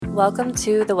Welcome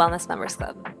to the Wellness Members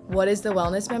Club. What is the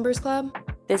Wellness Members Club?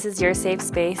 This is your safe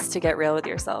space to get real with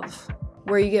yourself.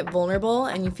 Where you get vulnerable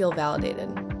and you feel validated.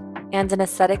 And an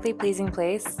aesthetically pleasing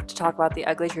place to talk about the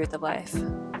ugly truth of life.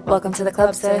 Welcome to the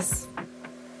club, sis.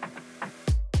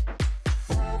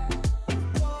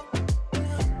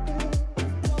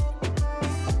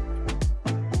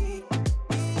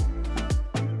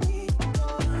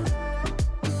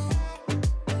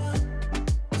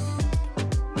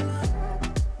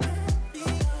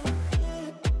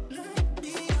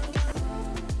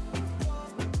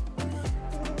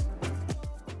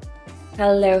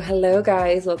 Hello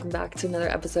guys. Welcome back to another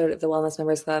episode of the Wellness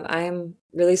Members Club. I'm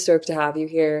really stoked to have you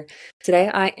here. Today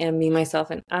I am me, myself,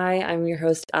 and I'm your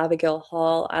host, Abigail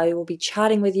Hall. I will be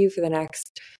chatting with you for the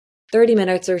next 30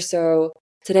 minutes or so.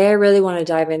 Today I really want to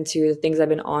dive into the things I've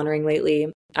been honoring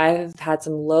lately. I've had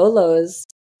some low lows,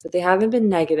 but they haven't been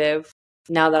negative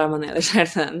now that I'm on the other side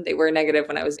of them. They were negative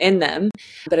when I was in them,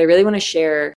 but I really want to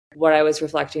share what I was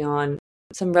reflecting on,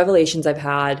 some revelations I've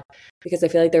had, because I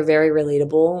feel like they're very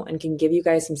relatable and can give you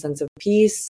guys some sense of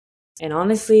peace and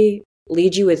honestly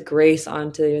lead you with grace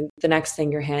onto the next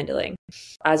thing you're handling.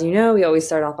 As you know, we always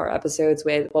start off our episodes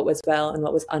with what was well and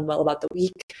what was unwell about the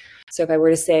week. So if I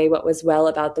were to say what was well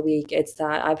about the week, it's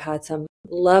that I've had some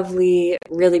lovely,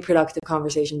 really productive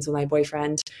conversations with my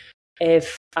boyfriend.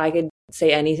 If I could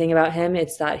say anything about him,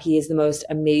 it's that he is the most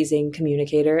amazing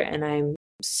communicator, and I'm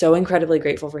so incredibly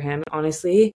grateful for him.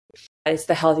 Honestly, it's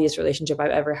the healthiest relationship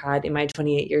I've ever had in my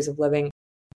 28 years of living.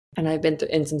 And I've been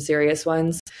in some serious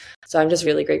ones. So I'm just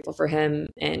really grateful for him.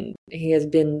 And he has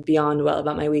been beyond well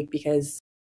about my week because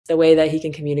the way that he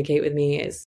can communicate with me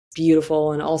is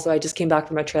beautiful. And also, I just came back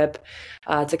from a trip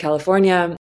to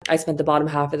California. I spent the bottom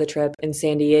half of the trip in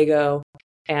San Diego.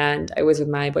 And I was with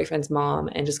my boyfriend's mom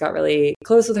and just got really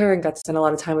close with her and got to spend a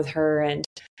lot of time with her and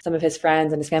some of his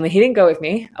friends and his family. He didn't go with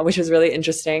me, which was really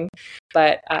interesting,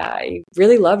 but I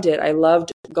really loved it. I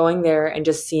loved going there and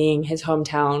just seeing his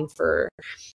hometown for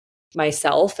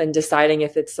myself and deciding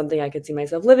if it's something I could see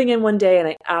myself living in one day. And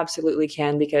I absolutely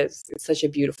can, because it's such a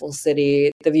beautiful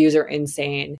city. The views are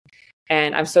insane.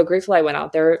 And I'm so grateful I went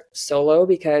out there solo,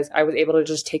 because I was able to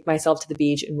just take myself to the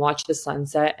beach and watch the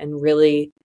sunset and really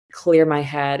clear my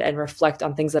head and reflect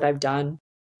on things that I've done,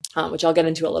 which I'll get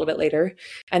into a little bit later.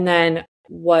 And then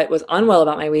what was unwell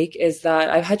about my week is that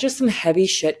I've had just some heavy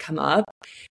shit come up.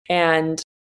 And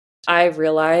I've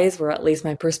realized, or at least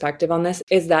my perspective on this,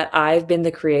 is that I've been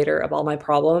the creator of all my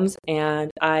problems.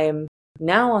 And I'm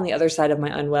now on the other side of my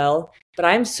unwell. But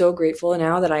I'm so grateful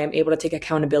now that I am able to take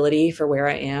accountability for where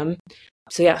I am.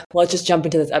 So yeah, let's just jump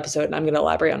into this episode, and I'm going to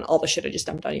elaborate on all the shit I just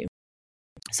dumped on you.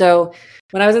 So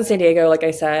when I was in San Diego, like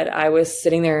I said, I was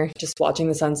sitting there just watching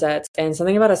the sunsets, and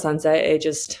something about a sunset, it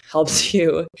just helps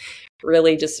you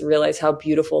really just realize how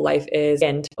beautiful life is.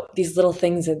 And these little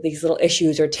things and these little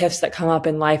issues or tiffs that come up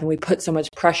in life, and we put so much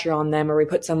pressure on them, or we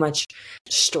put so much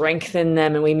strength in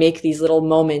them, and we make these little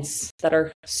moments that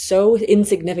are so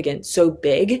insignificant, so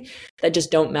big, that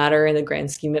just don't matter in the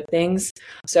grand scheme of things.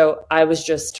 So I was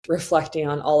just reflecting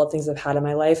on all of things I've had in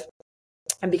my life.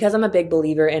 And because I'm a big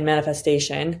believer in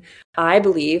manifestation, I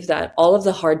believe that all of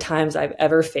the hard times I've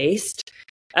ever faced,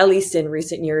 at least in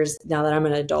recent years, now that I'm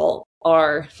an adult,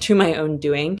 are to my own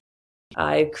doing.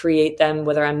 I create them,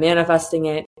 whether I'm manifesting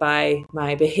it by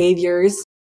my behaviors,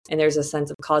 and there's a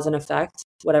sense of cause and effect.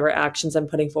 Whatever actions I'm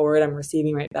putting forward, I'm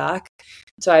receiving right back.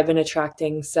 So I've been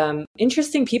attracting some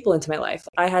interesting people into my life.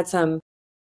 I had some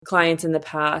clients in the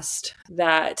past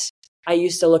that I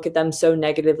used to look at them so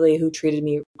negatively, who treated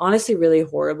me honestly really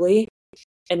horribly.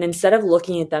 And instead of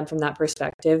looking at them from that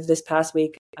perspective, this past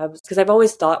week, because I've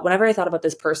always thought, whenever I thought about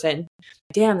this person,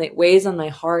 damn, it weighs on my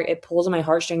heart. It pulls on my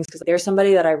heartstrings, because they're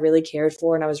somebody that I really cared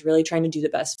for and I was really trying to do the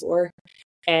best for.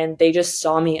 And they just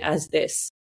saw me as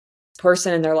this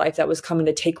person in their life that was coming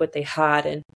to take what they had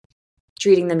and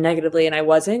treating them negatively. And I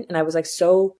wasn't. And I was like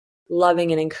so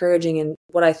loving and encouraging and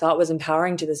what I thought was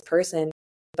empowering to this person.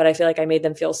 But I feel like I made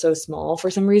them feel so small for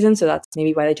some reason. So that's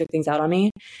maybe why they took things out on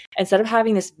me. Instead of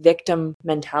having this victim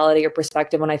mentality or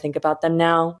perspective when I think about them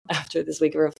now, after this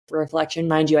week of reflection,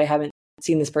 mind you, I haven't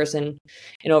seen this person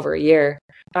in over a year.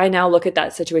 I now look at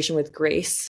that situation with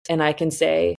grace, and I can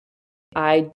say,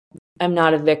 I am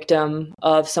not a victim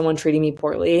of someone treating me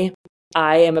poorly.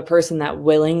 I am a person that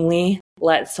willingly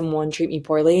let someone treat me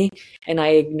poorly, and I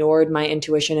ignored my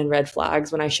intuition and red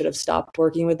flags when I should have stopped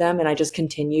working with them, and I just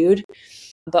continued.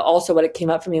 But also what it came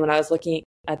up for me when I was looking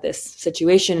at this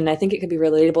situation, and I think it could be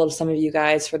relatable to some of you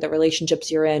guys for the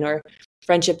relationships you're in or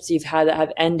friendships you've had that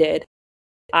have ended.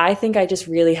 I think I just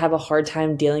really have a hard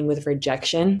time dealing with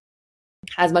rejection.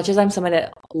 As much as I'm someone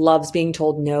that loves being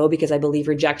told no because I believe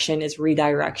rejection is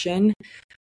redirection,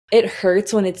 it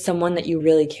hurts when it's someone that you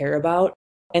really care about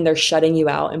and they're shutting you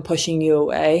out and pushing you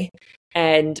away.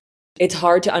 And it's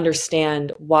hard to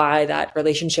understand why that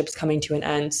relationship's coming to an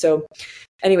end. So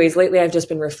anyways, lately I've just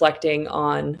been reflecting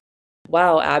on,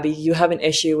 wow, Abby, you have an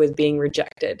issue with being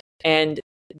rejected. And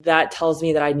that tells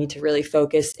me that I need to really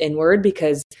focus inward,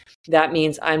 because that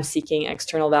means I'm seeking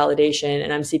external validation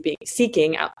and I'm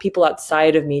seeking out people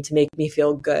outside of me to make me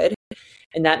feel good.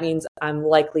 And that means I'm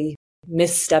likely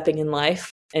misstepping in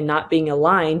life and not being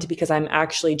aligned because I'm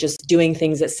actually just doing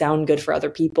things that sound good for other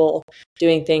people,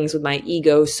 doing things with my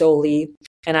ego solely.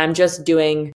 And I'm just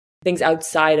doing things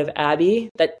outside of Abby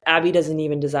that Abby doesn't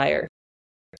even desire.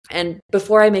 And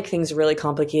before I make things really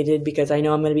complicated, because I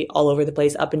know I'm going to be all over the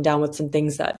place, up and down with some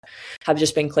things that have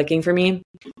just been clicking for me,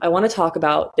 I want to talk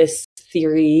about this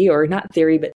theory, or not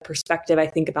theory, but perspective I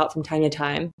think about from time to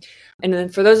time. And then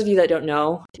for those of you that don't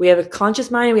know, we have a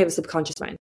conscious mind and we have a subconscious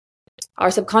mind.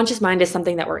 Our subconscious mind is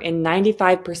something that we're in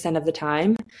 95% of the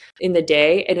time in the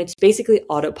day, and it's basically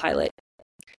autopilot.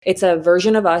 It's a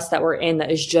version of us that we're in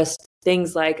that is just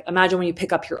things like, imagine when you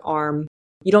pick up your arm,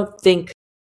 you don't think,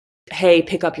 hey,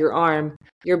 pick up your arm.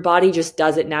 Your body just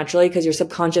does it naturally because your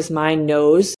subconscious mind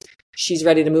knows she's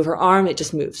ready to move her arm. It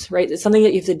just moves, right? It's something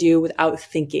that you have to do without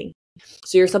thinking.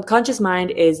 So your subconscious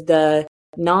mind is the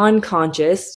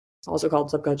non-conscious, also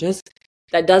called subconscious,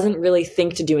 that doesn't really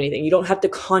think to do anything. You don't have to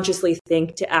consciously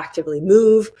think to actively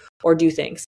move or do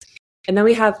things. And then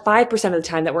we have 5% of the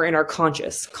time that we're in our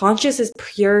conscious. Conscious is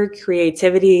pure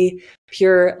creativity,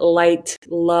 pure light,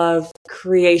 love,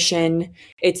 creation.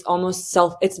 It's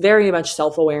it's very much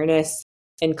self-awareness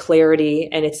and clarity.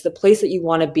 And it's the place that you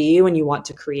want to be when you want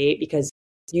to create, because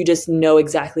you just know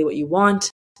exactly what you want.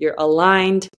 You're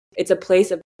aligned. It's a place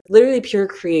of literally pure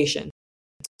creation.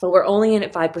 But we're only in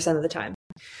it 5% of the time.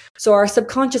 So our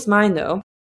subconscious mind, though,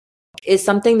 is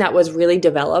something that was really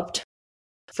developed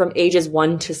from ages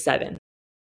 1 to 7.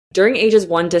 During ages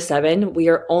 1 to 7, we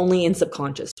are only in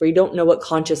subconscious. We don't know what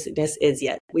consciousness is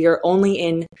yet. We are only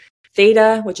in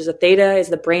theta, which is theta is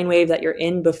the brainwave that you're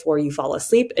in before you fall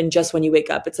asleep and just when you wake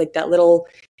up. It's like that little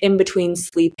in-between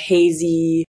sleep,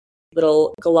 hazy,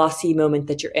 little glossy moment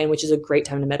that you're in, which is a great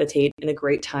time to meditate and a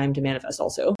great time to manifest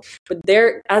also. But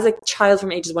there, as a child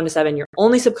from ages 1 to 7, you're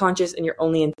only subconscious and you're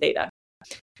only in theta.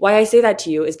 Why I say that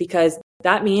to you is because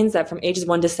that means that from ages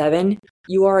 1 to 7,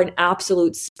 you are an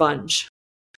absolute sponge.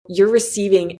 You're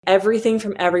receiving everything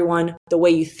from everyone, the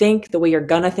way you think, the way you're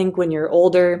gonna think when you're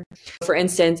older. For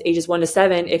instance, ages 1 to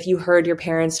 7, if you heard your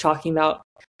parents talking about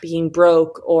being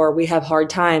broke or we have hard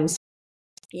times,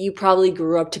 you probably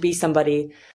grew up to be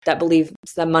somebody that believes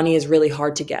that money is really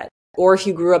hard to get. Or if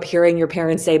you grew up hearing your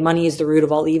parents say money is the root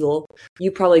of all evil,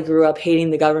 you probably grew up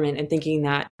hating the government and thinking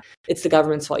that it's the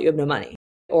government's fault you have no money.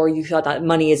 Or you thought that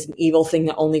money is an evil thing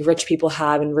that only rich people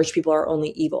have and rich people are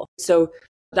only evil. So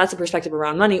that's a perspective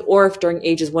around money. Or if during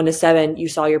ages 1 to 7, you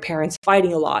saw your parents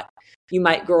fighting a lot, you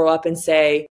might grow up and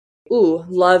say, ooh,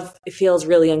 love feels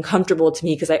really uncomfortable to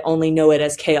me because I only know it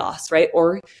as chaos, right?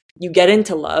 Or you get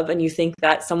into love and you think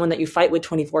that someone that you fight with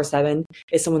 24/7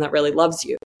 is someone that really loves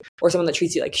you, or someone that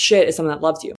treats you like shit is someone that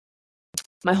loves you.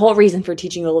 My whole reason for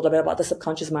teaching you a little bit about the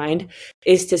subconscious mind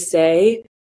is to say,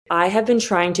 I have been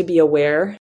trying to be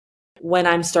aware when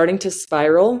I'm starting to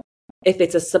spiral, if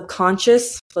it's a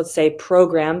subconscious, let's say,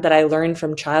 program that I learned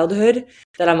from childhood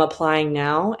that I'm applying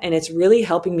now. And it's really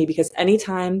helping me because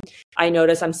anytime I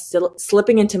notice I'm still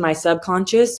slipping into my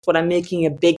subconscious when I'm making a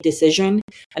big decision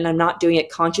and I'm not doing it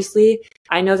consciously,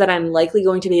 I know that I'm likely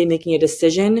going to be making a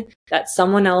decision that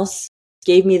someone else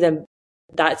gave me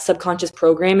that subconscious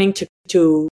programming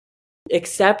to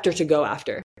accept or to go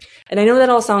after. And I know that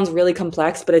all sounds really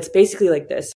complex, but it's basically like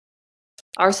this.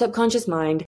 Our subconscious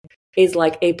mind is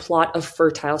like a plot of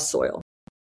fertile soil.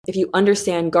 If you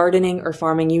understand gardening or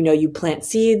farming, you know you plant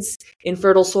seeds in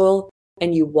fertile soil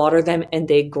and you water them and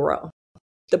they grow.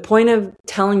 The point of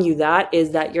telling you that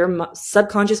is that your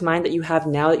subconscious mind that you have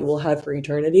now, that you will have for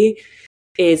eternity,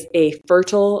 is a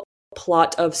fertile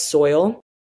plot of soil.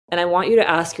 And I want you to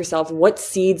ask yourself, what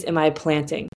seeds am I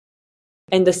planting?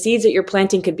 And the seeds that you're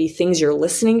planting could be things you're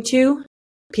listening to,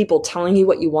 people telling you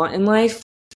what you want in life,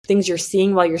 things you're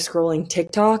seeing while you're scrolling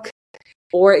TikTok,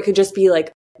 or it could just be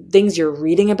like things you're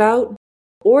reading about,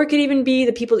 or it could even be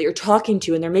the people that you're talking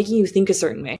to and they're making you think a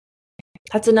certain way.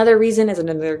 That's another reason, as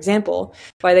another example,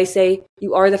 why they say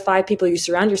you are the 5 people you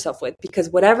surround yourself with, because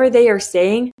whatever they are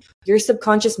saying, your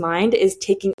subconscious mind is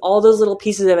taking all those little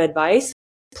pieces of advice,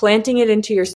 planting it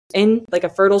in like a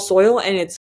fertile soil,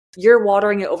 and you're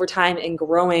watering it over time and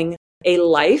growing a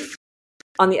life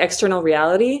on the external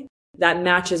reality that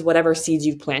matches whatever seeds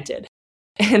you've planted.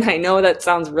 And I know that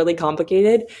sounds really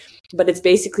complicated, but it's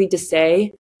basically to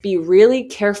say, be really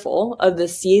careful of the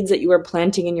seeds that you are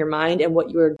planting in your mind and what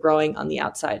you are growing on the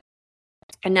outside.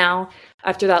 And now,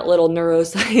 after that little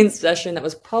neuroscience session that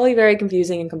was probably very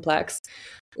confusing and complex,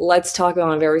 let's talk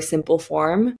on a very simple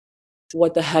form.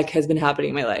 What the heck has been happening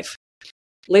in my life?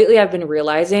 Lately, I've been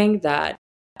realizing that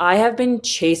I have been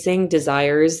chasing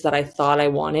desires that I thought I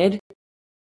wanted,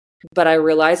 but I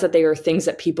realized that they are things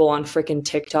that people on freaking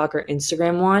TikTok or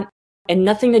Instagram want and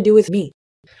nothing to do with me.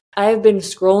 I have been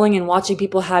scrolling and watching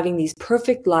people having these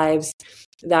perfect lives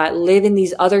that live in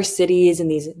these other cities in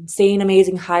these insane,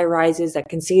 amazing high rises that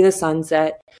can see the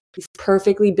sunset, these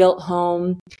perfectly built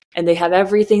home, and they have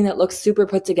everything that looks super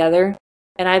put together.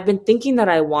 And I've been thinking that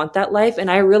I want that life.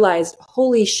 And I realized,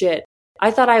 holy shit,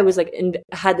 I thought I was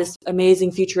had this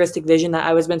amazing futuristic vision that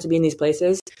I was meant to be in these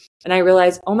places. And I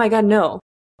realized, oh my God, no,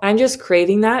 I'm just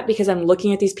craving that because I'm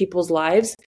looking at these people's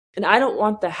lives. And I don't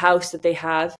want the house that they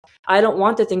have. I don't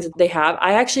want the things that they have.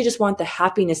 I actually just want the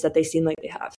happiness that they seem like they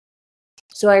have.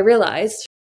 So I realized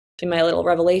in my little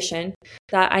revelation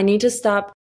that I need to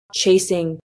stop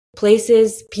chasing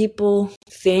places, people,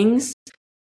 things,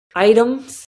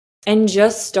 items, and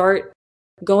just start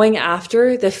going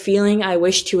after the feeling I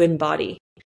wish to embody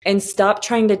and stop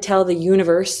trying to tell the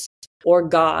universe or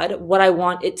God what I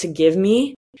want it to give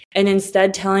me and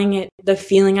instead telling it the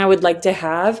feeling I would like to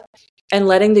have and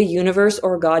letting the universe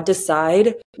or God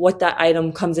decide what that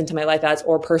item comes into my life as,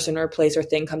 or person or place or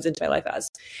thing comes into my life as.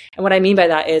 And what I mean by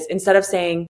that is instead of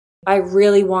saying, I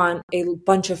really want a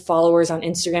bunch of followers on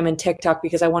Instagram and TikTok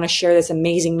because I want to share this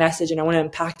amazing message and I want to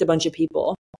impact a bunch of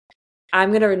people,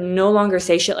 I'm going to no longer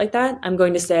say shit like that. I'm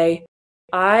going to say,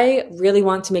 I really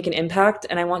want to make an impact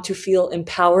and I want to feel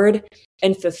empowered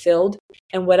and fulfilled.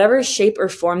 And whatever shape or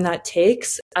form that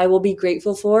takes, I will be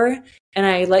grateful for. And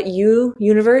I let you,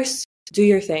 universe, do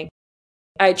your thing.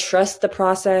 I trust the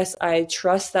process. I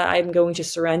trust that I'm going to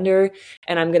surrender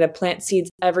and I'm going to plant seeds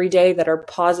every day that are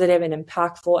positive and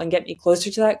impactful and get me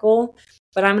closer to that goal.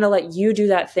 But I'm going to let you do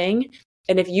that thing.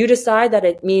 And if you decide that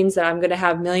it means that I'm going to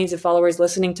have millions of followers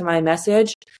listening to my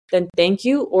message, then thank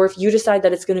you. Or if you decide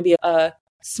that it's going to be a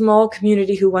small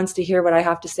community who wants to hear what I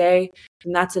have to say,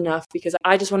 then that's enough because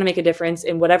I just want to make a difference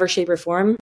in whatever shape or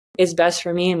form is best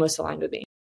for me and most aligned with me.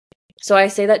 So I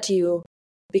say that to you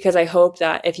because I hope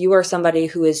that if you are somebody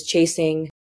who is chasing,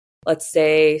 let's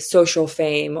say, social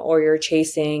fame, or you're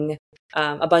chasing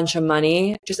a bunch of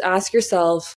money, just ask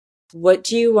yourself, what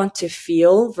do you want to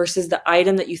feel versus the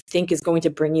item that you think is going to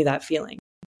bring you that feeling?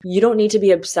 You don't need to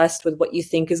be obsessed with what you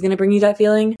think is going to bring you that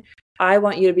feeling. I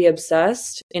want you to be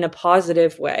obsessed in a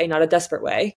positive way, not a desperate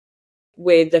way,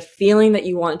 with the feeling that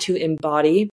you want to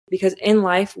embody. Because in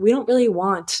life, we don't really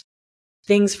want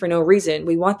things for no reason.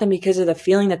 We want them because of the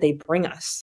feeling that they bring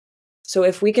us. So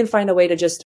if we can find a way to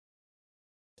just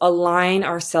align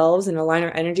ourselves and align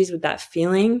our energies with that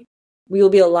feeling, we will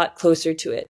be a lot closer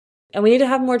to it. And we need to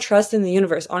have more trust in the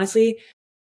universe. Honestly,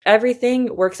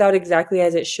 everything works out exactly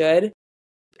as it should.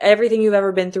 Everything you've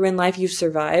ever been through in life, you've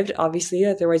survived, obviously,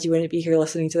 otherwise you wouldn't be here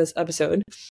listening to this episode.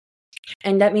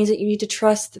 And that means that you need to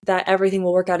trust that everything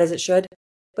will work out as it should.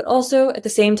 But also, at the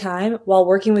same time, while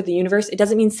working with the universe, it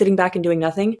doesn't mean sitting back and doing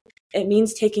nothing. It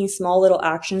means taking small little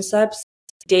action steps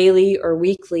daily or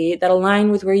weekly that align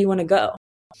with where you want to go.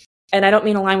 And I don't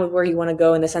mean align with where you want to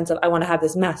go in the sense of I want to have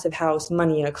this massive house,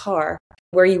 money, and a car.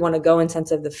 Where you want to go in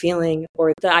sense of the feeling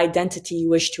or the identity you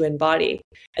wish to embody.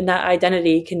 And that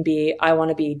identity can be, I want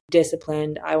to be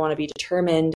disciplined. I want to be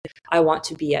determined. I want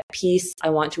to be at peace. I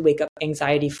want to wake up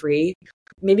anxiety free.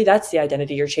 Maybe that's the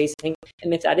identity you're chasing.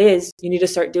 And if that is, you need to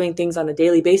start doing things on a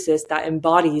daily basis that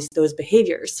embodies those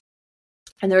behaviors.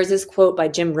 And there's this quote by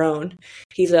Jim Rohn.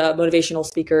 He's a motivational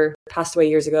speaker, passed away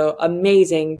years ago.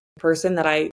 Amazing person that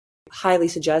I highly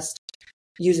suggest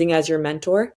using as your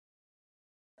mentor.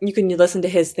 You can listen to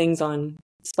his things on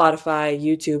Spotify,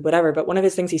 YouTube, whatever. But one of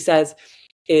his things he says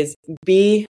is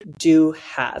be, do,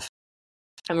 have.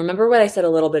 And remember what I said a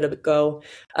little bit ago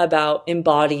about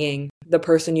embodying the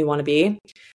person you want to be?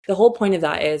 The whole point of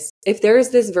that is if there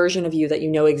is this version of you that you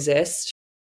know exists,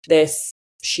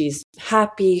 she's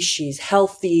happy, she's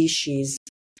healthy, she's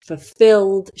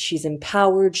fulfilled, she's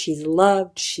empowered, she's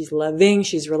loved, she's loving,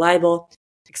 she's reliable,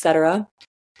 etc.,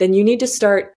 then you need to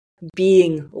start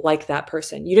being like that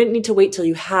person. You didn't need to wait till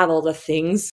you have all the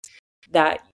things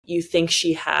that you think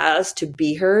she has to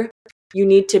be her. You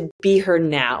need to be her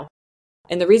now.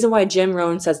 And the reason why Jim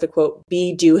Rohn says the quote,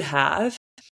 be, do, have,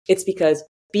 it's because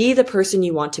be the person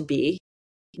you want to be,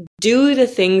 do the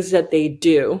things that they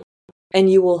do, and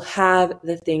you will have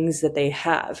the things that they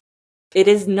have. It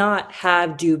is not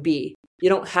have, do, be. You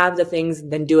don't have the things,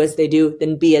 then do as they do,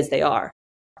 then be as they are.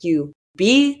 You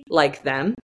be like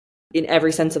them in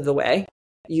every sense of the way.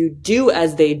 You do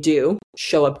as they do,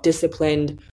 show up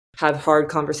disciplined, have hard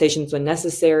conversations when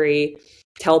necessary,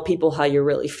 tell people how you're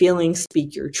really feeling,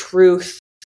 speak your truth,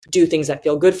 do things that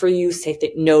feel good for you, say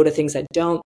no to things that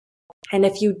don't. And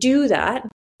if you do that,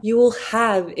 you will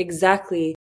have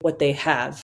exactly what they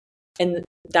have. And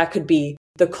that could be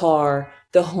the car,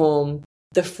 the home,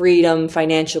 the freedom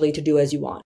financially to do as you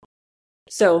want.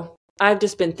 So I've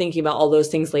just been thinking about all those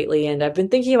things lately, and I've been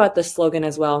thinking about the slogan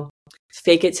as well.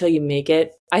 Fake it till you make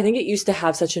it. I think it used to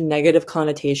have such a negative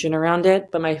connotation around it,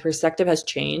 but my perspective has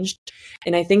changed.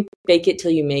 And I think fake it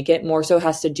till you make it more so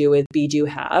has to do with be, do,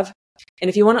 have. And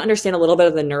if you want to understand a little bit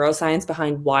of the neuroscience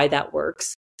behind why that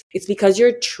works, it's because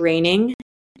you're training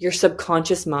your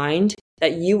subconscious mind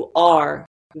that you are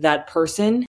that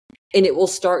person, and it will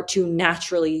start to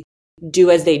naturally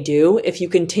do as they do if you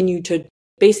continue to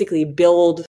basically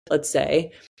build, let's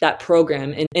say, that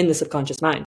program in the subconscious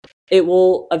mind. It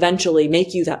will eventually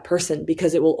make you that person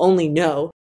because it will only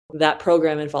know that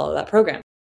program and follow that program.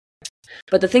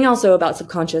 But the thing also about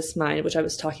subconscious mind, which I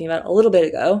was talking about a little bit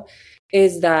ago,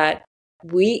 is that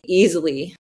we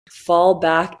easily fall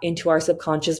back into our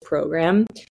subconscious program.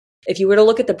 If you were to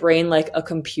look at the brain like a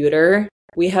computer,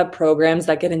 we have programs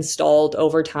that get installed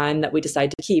over time that we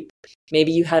decide to keep.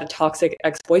 Maybe you had a toxic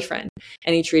ex-boyfriend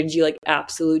and he treated you like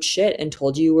absolute shit and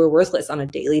told you were worthless on a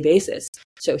daily basis.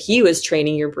 So he was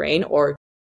training your brain or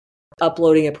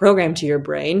uploading a program to your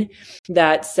brain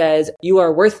that says you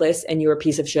are worthless and you're a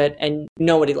piece of shit and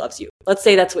nobody loves you. Let's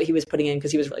say that's what he was putting in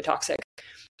because he was really toxic.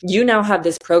 You now have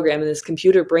this program in this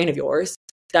computer brain of yours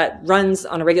that runs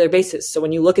on a regular basis. So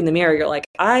when you look in the mirror, you're like,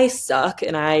 I suck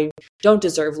and I don't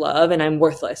deserve love and I'm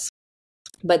worthless.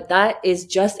 But that is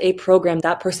just a program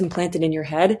that person planted in your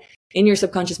head, in your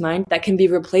subconscious mind, that can be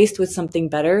replaced with something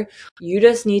better. You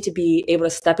just need to be able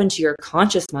to step into your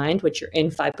conscious mind, which you're in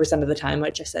 5% of the time,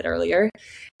 which I said earlier,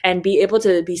 and be able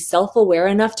to be self-aware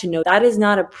enough to know that is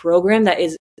not a program that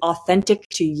is authentic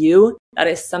to you. That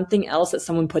is something else that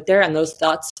someone put there, and those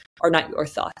thoughts are not your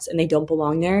thoughts and they don't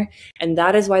belong there. And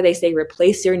that is why they say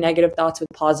replace your negative thoughts with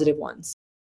positive ones.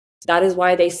 That is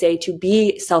why they say to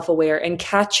be self-aware and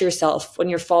catch yourself when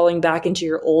you're falling back into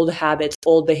your old habits,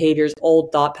 old behaviors,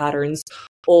 old thought patterns,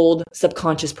 old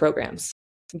subconscious programs.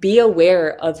 Be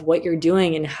aware of what you're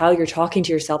doing and how you're talking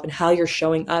to yourself and how you're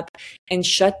showing up, and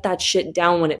shut that shit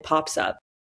down when it pops up.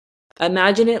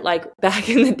 Imagine it like back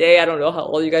in the day, I don't know how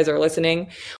old you guys are listening,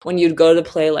 when you'd go to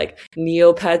play like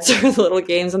Neopets or the little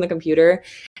games on the computer,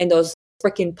 and those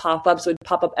freaking pop-ups would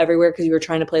pop up everywhere because you were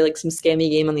trying to play like some scammy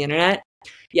game on the internet.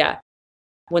 Yeah.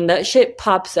 When that shit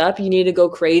pops up, you need to go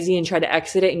crazy and try to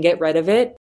exit it and get rid of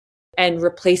it and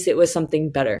replace it with something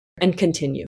better and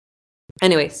continue.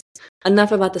 Anyways,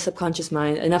 enough about the subconscious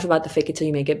mind, enough about the fake it till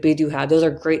you make it, be, do, have. Those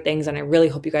are great things, and I really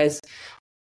hope you guys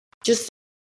just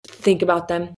think about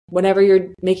them. Whenever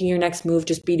you're making your next move,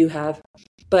 just be, do, have.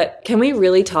 But can we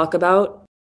really talk about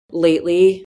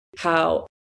lately how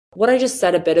what I just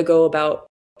said a bit ago about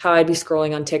how I'd be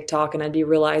scrolling on TikTok and I'd be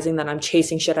realizing that I'm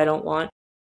chasing shit I don't want?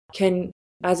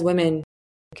 As women,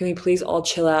 can we please all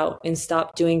chill out and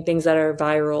stop doing things that are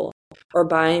viral or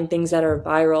buying things that are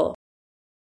viral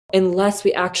unless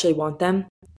we actually want them?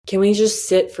 Can we just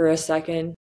sit for a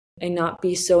second and not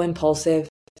be so impulsive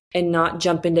and not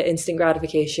jump into instant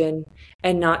gratification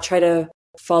and not try to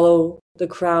follow the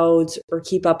crowds or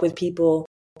keep up with people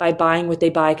by buying what they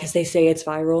buy because they say it's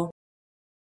viral?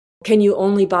 Can you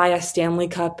only buy a Stanley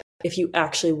Cup if you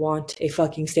actually want a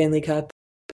fucking Stanley Cup?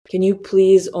 Can you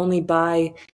please only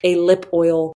buy a lip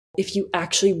oil if you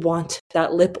actually want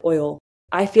that lip oil?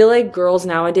 I feel like girls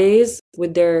nowadays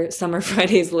with their Summer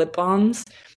Fridays lip balms,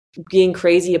 being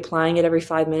crazy, applying it every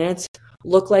 5 minutes,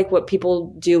 look like what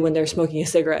people do when they're smoking a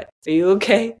cigarette. Are you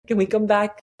okay? Can we come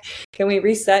back? Can we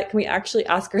reset? Can we actually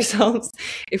ask ourselves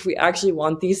if we actually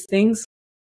want these things?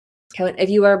 If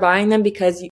you are buying them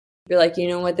because you're like, you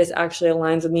know what, this actually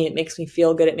aligns with me, it makes me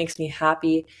feel good, it makes me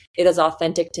happy, it is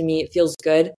authentic to me, it feels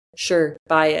good, sure,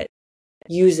 buy it,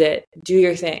 use it, do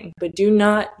your thing. But do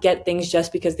not get things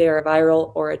just because they are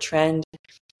viral or a trend.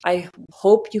 I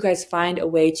hope you guys find a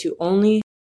way to only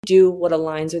do what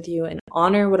aligns with you and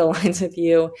honor what aligns with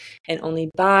you and only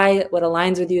buy what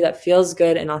aligns with you that feels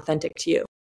good and authentic to you.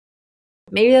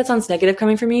 Maybe that sounds negative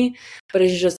coming from me, but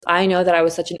it's just, I know that I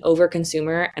was such an over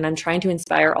consumer, and I'm trying to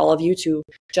inspire all of you to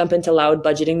jump into loud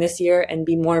budgeting this year and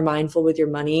be more mindful with your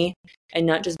money and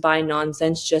not just buy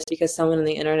nonsense just because someone on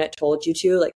the internet told you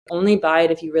to. Like, only buy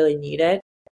it if you really need it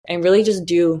and really just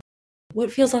do what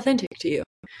feels authentic to you.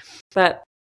 But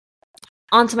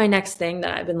On to my next thing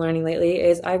that I've been learning lately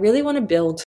is I really want to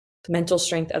build mental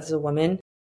strength as a woman.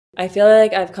 I feel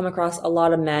like I've come across a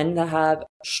lot of men that have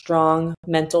strong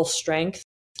mental strength,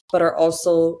 but are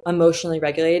also emotionally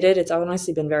regulated. It's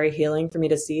honestly been very healing for me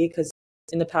to see, because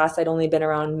in the past, I'd only been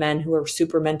around men who are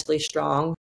super mentally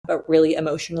strong, but really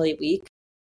emotionally weak.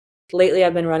 Lately,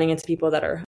 I've been running into people that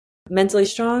are mentally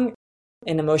strong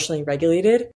and emotionally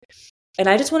regulated. And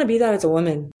I just want to be that as a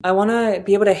woman. I want to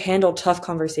be able to handle tough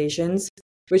conversations,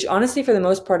 which honestly, for the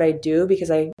most part, I do, because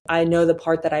I know the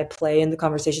part that I play in the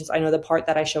conversations. I know the part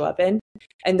that I show up in.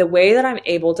 And the way that I'm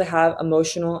able to have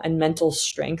emotional and mental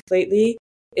strength lately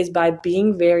is by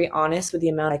being very honest with the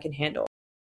amount I can handle.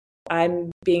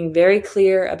 I'm being very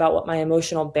clear about what my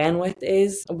emotional bandwidth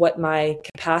is, what my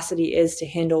capacity is to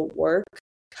handle work,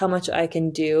 how much I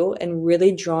can do, and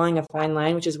really drawing a fine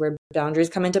line, which is where boundaries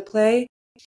come into play.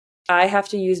 I have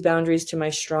to use boundaries to my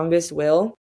strongest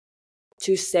will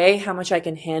to say how much I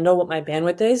can handle, what my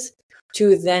bandwidth is,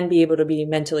 to then be able to be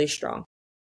mentally strong.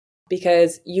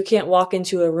 Because you can't walk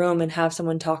into a room and have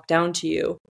someone talk down to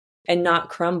you and not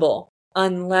crumble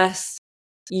unless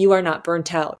you are not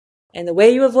burnt out. And the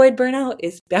way you avoid burnout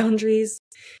is boundaries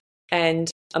and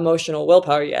emotional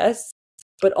willpower, yes,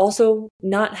 but also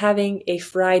not having a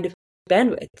fried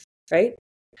bandwidth, right?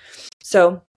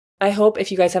 So I hope if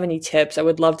you guys have any tips, I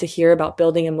would love to hear about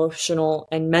building emotional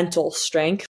and mental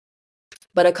strength.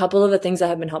 But a couple of the things that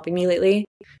have been helping me lately,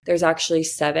 there's actually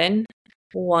 7.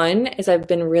 One is I've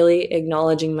been really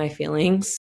acknowledging my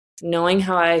feelings, knowing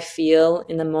how I feel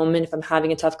in the moment if I'm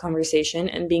having a tough conversation,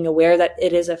 and being aware that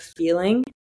it is a feeling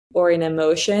or an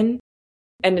emotion,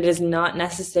 and it is not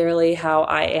necessarily how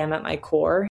I am at my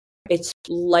core. It's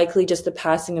likely just a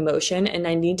passing emotion, and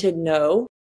I need to know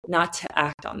not to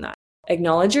act on that.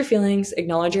 Acknowledge your feelings,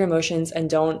 acknowledge your emotions, and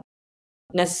don't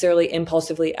necessarily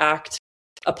impulsively act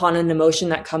upon an emotion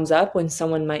that comes up when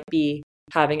someone might be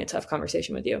having a tough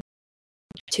conversation with you.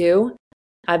 2,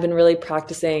 I've been really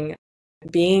practicing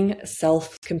being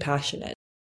self-compassionate.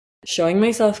 Showing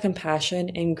myself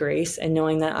compassion and grace, and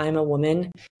knowing that I'm a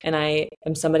woman and I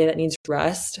am somebody that needs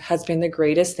rest, has been the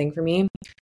greatest thing for me.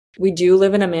 We do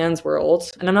live in a man's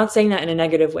world, and I'm not saying that in a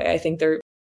negative way. I think there's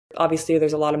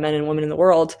a lot of men and women in the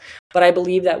world, but I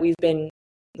believe that we've been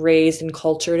raised and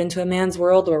cultured into a man's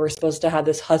world where we're supposed to have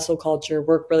this hustle culture,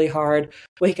 work really hard,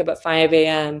 wake up at 5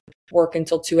 a.m., work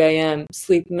until 2 a.m.,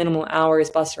 sleep minimal hours,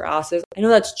 bust our asses. I know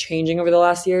that's changing over the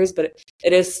last years, but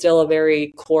it is still a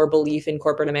very core belief in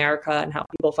corporate America and how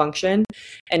people function.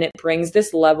 And it brings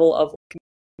this level of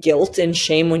guilt and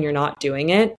shame when you're not doing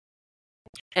it.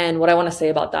 And what I want to say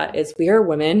about that is we are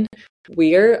women.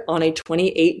 We are on a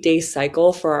 28-day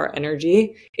cycle for our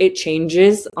energy. It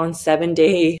changes on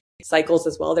 7-day cycles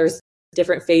as well. There's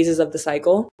different phases of the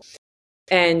cycle.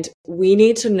 And we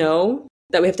need to know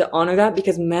that we have to honor that,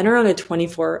 because men are on a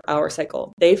 24-hour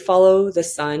cycle. They follow the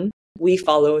sun. We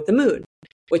follow the moon,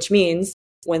 which means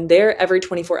when they're every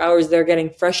 24 hours, they're getting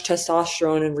fresh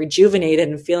testosterone and rejuvenated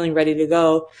and feeling ready to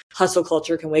go. Hustle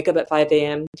culture can wake up at 5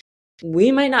 a.m.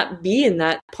 We might not be in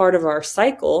that part of our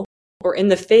cycle or in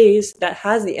the phase that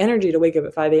has the energy to wake up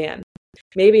at 5 a.m.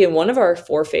 Maybe in one of our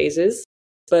 4 phases,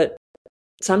 but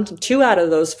 2 out of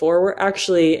those 4 were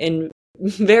actually in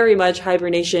very much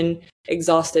hibernation,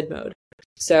 exhausted mode.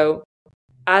 So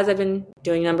as I've been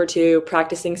doing number 2,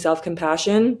 practicing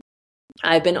self-compassion,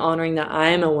 I've been honoring that I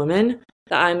am a woman,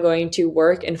 that I'm going to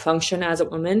work and function as a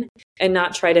woman and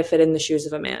not try to fit in the shoes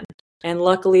of a man. And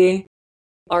luckily,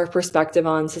 our perspective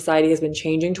on society has been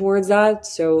changing towards that.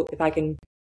 So if I can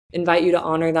invite you to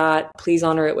honor that, please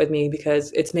honor it with me,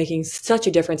 because it's making such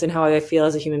a difference in how I feel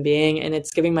as a human being. And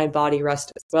it's giving my body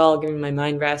rest as well, giving my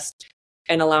mind rest,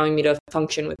 and allowing me to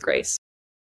function with grace.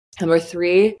 Number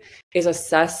 3 is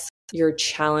assess your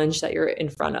challenge that you're in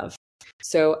front of.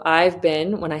 So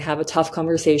when I have a tough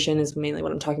conversation, is mainly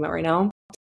what I'm talking about right now,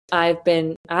 I've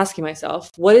been asking myself,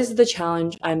 what is the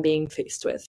challenge I'm being faced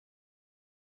with?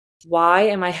 Why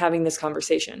am I having this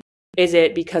conversation? Is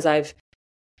it because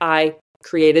I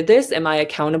created this? Am I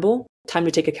accountable? Time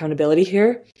to take accountability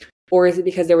here. Or is it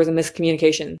because there was a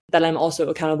miscommunication that I'm also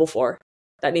accountable for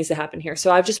that needs to happen here? So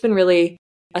I've just been really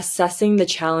assessing the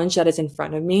challenge that is in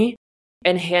front of me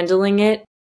and handling it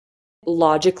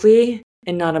logically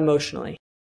and not emotionally.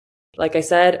 Like I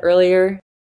said earlier,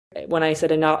 when I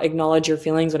said acknowledge your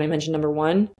feelings, when I mentioned number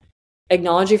 1,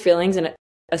 acknowledge your feelings and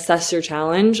assess your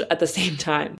challenge at the same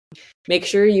time. Make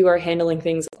sure you are handling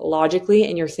things logically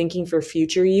and you're thinking for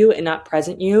future you and not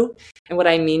present you. And what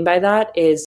I mean by that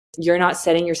is you're not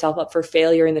setting yourself up for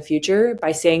failure in the future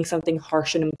by saying something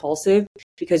harsh and impulsive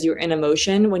because you're in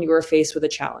emotion when you are faced with a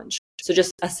challenge. So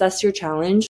just assess your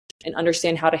challenge and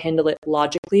understand how to handle it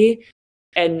logically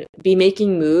and be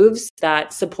making moves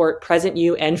that support present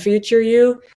you and future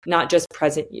you, not just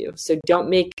present you. So don't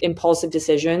make impulsive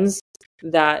decisions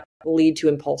that lead to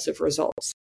impulsive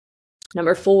results.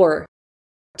 Number 4,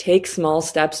 take small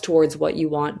steps towards what you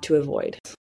want to avoid.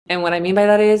 And what I mean by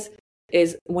that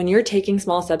is when you're taking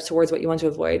small steps towards what you want to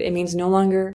avoid, it means no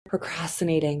longer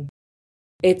procrastinating.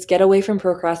 It's get away from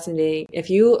procrastinating. If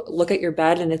you look at your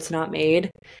bed and it's not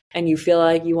made and you feel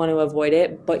like you want to avoid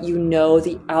it, but you know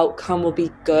the outcome will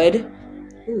be good.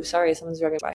 Ooh, sorry, someone's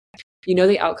driving by. You know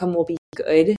the outcome will be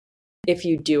good if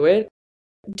you do it.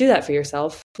 Do that for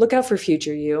yourself. Look out for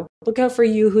future you. Look out for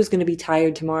you who's going to be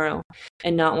tired tomorrow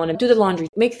and not want to do the laundry.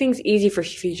 Make things easy for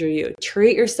future you.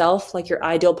 Treat yourself like your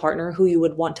ideal partner who you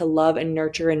would want to love and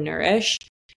nurture and nourish,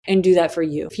 and do that for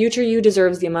you. Future you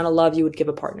deserves the amount of love you would give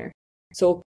a partner.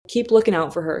 So keep looking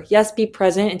out for her. Yes, be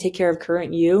present and take care of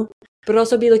current you, but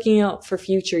also be looking out for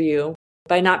future you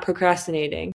by not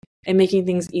procrastinating and making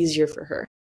things easier for her.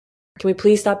 Can we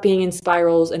please stop being in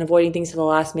spirals and avoiding things to the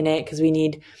last minute because we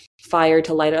need fire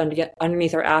to light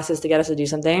underneath our asses to get us to do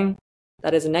something?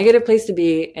 That is a negative place to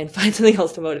be, and find something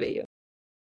else to motivate you.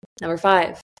 Number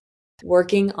 5,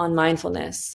 working on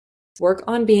mindfulness. Work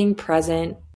on being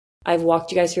present. I've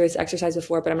walked you guys through this exercise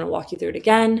before, but I'm going to walk you through it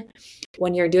again.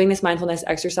 When you're doing this mindfulness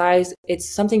exercise,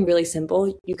 it's something really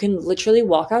simple. You can literally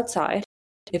walk outside.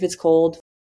 If it's cold,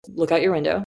 look out your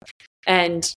window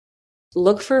and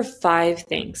look for 5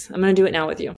 things. I'm going to do it now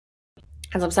with you.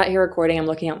 As I'm sat here recording, I'm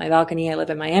looking out my balcony. I live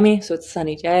in Miami, so it's a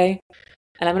sunny day.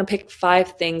 And I'm going to pick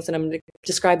 5 things, and I'm going to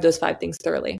describe those 5 things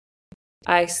thoroughly.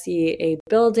 I see a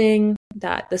building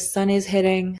that the sun is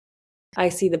hitting. I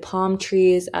see the palm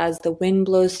trees as the wind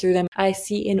blows through them. I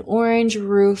see an orange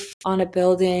roof on a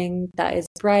building that is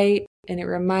bright, and it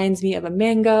reminds me of a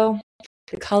mango,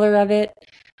 the color of it.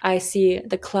 I see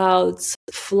the clouds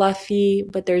fluffy,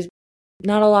 but there's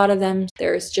not a lot of them.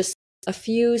 There's just a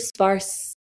few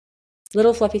sparse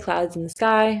little fluffy clouds in the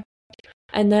sky.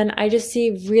 And then I just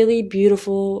see really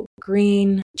beautiful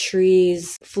green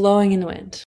trees flowing in the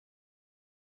wind.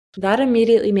 That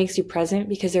immediately makes you present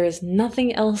because there is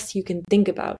nothing else you can think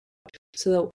about.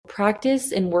 So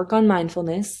practice and work on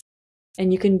mindfulness,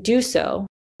 and you can do so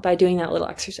by doing that little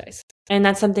exercise. And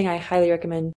that's something I highly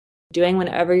recommend doing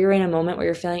whenever you're in a moment where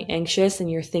you're feeling anxious and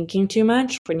you're thinking too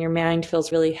much, when your mind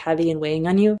feels really heavy and weighing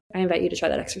on you. I invite you to try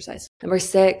that exercise. Number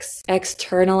 6,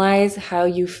 externalize how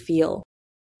you feel.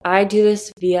 I do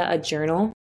this via a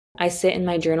journal. I sit in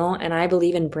my journal and I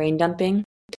believe in brain dumping.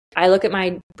 I look at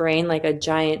my brain like a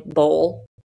giant bowl.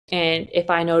 And if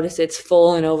I notice it's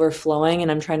full and overflowing and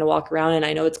I'm trying to walk around and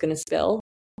I know it's going to spill,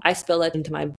 I spill it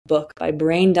into my book by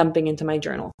brain dumping into my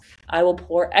journal. I will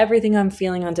pour everything I'm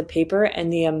feeling onto paper,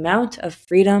 and the amount of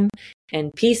freedom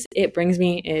and peace it brings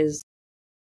me is,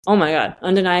 oh my God,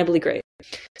 undeniably great.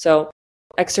 So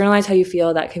externalize how you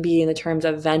feel. That can be in the terms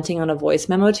of venting on a voice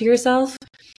memo to yourself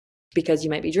because you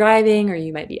might be driving or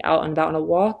you might be out and about on a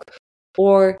walk,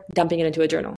 or dumping it into a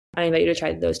journal. I invite you to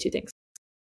try those 2 things.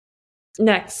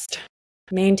 Next,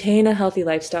 maintain a healthy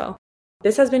lifestyle.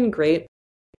 This has been great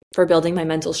for building my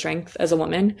mental strength as a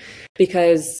woman,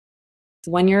 because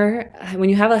when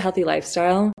you have a healthy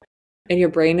lifestyle and your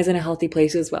brain is in a healthy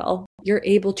place as well, you're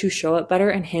able to show up better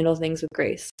and handle things with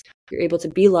grace. You're able to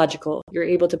be logical. You're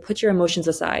able to put your emotions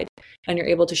aside, and you're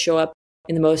able to show up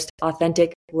in the most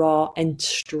authentic, raw, and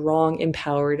strong,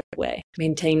 empowered way.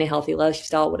 Maintain a healthy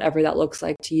lifestyle, whatever that looks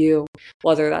like to you,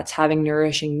 whether that's having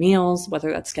nourishing meals,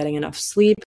 whether that's getting enough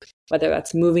sleep, whether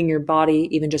that's moving your body,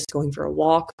 even just going for a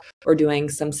walk or doing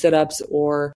some sit-ups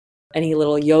or any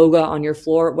little yoga on your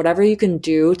floor, whatever you can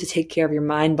do to take care of your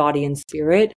mind, body, and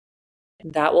spirit,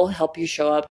 that will help you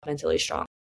show up mentally strong.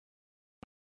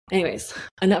 Anyways,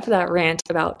 enough of that rant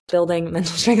about building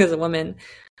mental strength as a woman.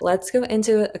 Let's go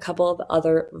into a couple of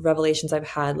other revelations I've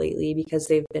had lately because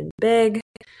they've been big.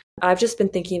 I've just been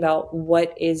thinking about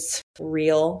what is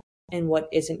real and what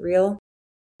isn't real.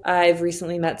 I've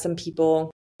recently met some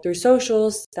people through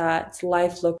socials that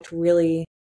life looked really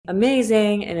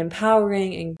amazing and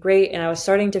empowering and great, and I was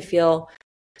starting to feel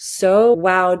so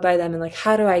wowed by them and like,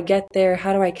 how do I get there?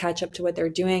 How do I catch up to what they're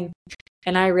doing?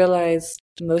 And I realized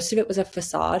most of it was a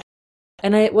facade.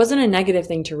 And it wasn't a negative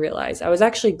thing to realize. I was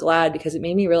actually glad because it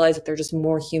made me realize that they're just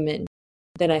more human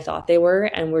than I thought they were,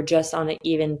 and we're just on an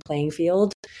even playing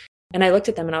field. And I looked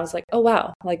at them and I was like, oh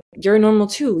wow, like you're normal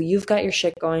too. You've got your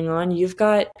shit going on. You've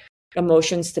got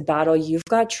emotions to battle. You've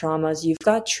got traumas. You've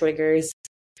got triggers.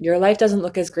 Your life doesn't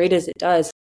look as great as it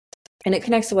does. And it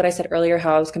connects to what I said earlier,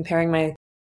 how I was comparing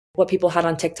what people had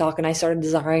on TikTok, and I started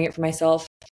desiring it for myself.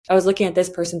 I was looking at this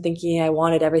person thinking I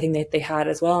wanted everything that they had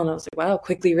as well. And I was like, wow,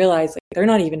 quickly realized like they're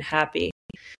not even happy.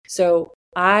 So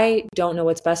I don't know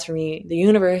what's best for me. The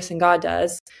universe and God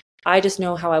does. I just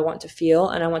know how I want to feel,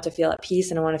 and I want to feel at peace,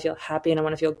 and I want to feel happy, and I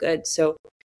want to feel good. So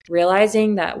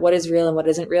realizing that what is real and what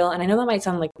isn't real, and I know that might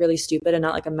sound like really stupid and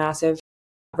not like a massive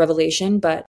revelation,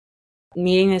 but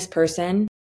meeting this person,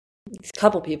 a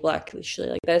couple people actually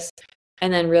like this,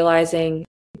 and then realizing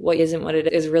what isn't what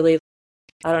it is really,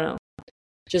 I don't know,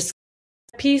 just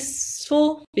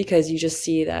peaceful, because you just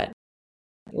see that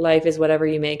life is whatever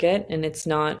you make it, and it's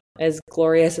not as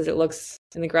glorious as it looks,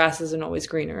 and the grass isn't always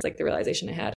greener. It's like the realization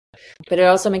I had. But it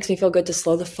also makes me feel good to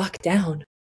slow the fuck down.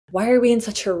 Why are we in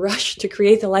such a rush to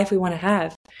create the life we want to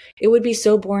have? It would be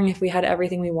so boring if we had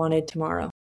everything we wanted tomorrow.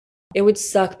 It would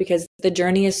suck, because the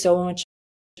journey is so much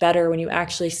better when you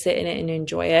actually sit in it and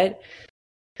enjoy it.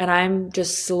 And I'm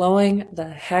just slowing the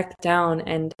heck down,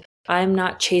 and I'm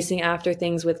not chasing after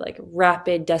things with like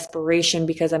rapid desperation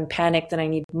because I'm panicked and I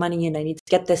need money and I need to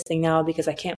get this thing now because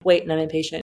I can't wait and I'm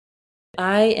impatient.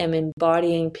 I am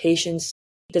embodying patience.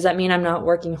 Does that mean I'm not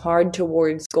working hard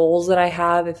towards goals that I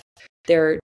have if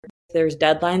there's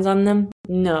deadlines on them?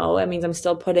 No, it means I'm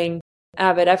still putting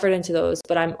avid effort into those,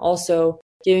 but I'm also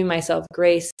giving myself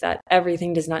grace that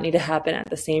everything does not need to happen at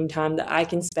the same time, that I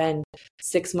can spend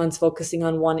 6 months focusing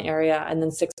on one area and then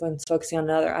 6 months focusing on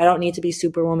another. I don't need to be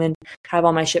superwoman, have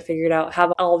all my shit figured out,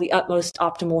 have all the utmost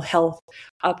optimal health,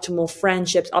 optimal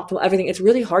friendships, optimal everything. It's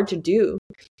really hard to do.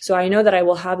 So I know that I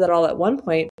will have that all at one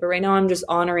point, but right now I'm just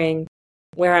honoring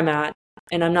where I'm at,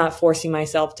 and I'm not forcing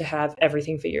myself to have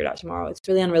everything figured out tomorrow. It's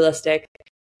really unrealistic,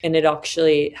 and it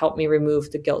actually helped me remove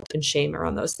the guilt and shame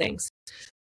around those things.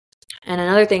 And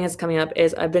another thing that's coming up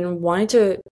is I've been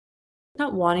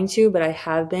but I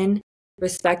have been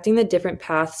respecting the different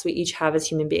paths we each have as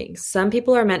human beings. Some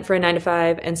people are meant for a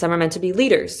 9-to-5 and some are meant to be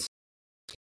leaders.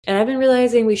 And I've been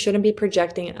realizing we shouldn't be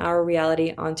projecting our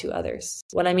reality onto others.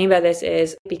 What I mean by this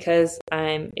is, because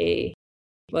I'm a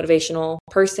motivational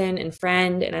person and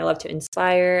friend, and I love to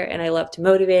inspire, and I love to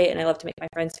motivate, and I love to make my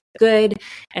friends feel good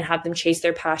and have them chase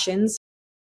their passions.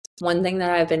 One thing that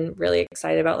I've been really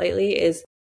excited about lately is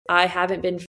I haven't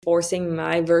been forcing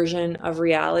my version of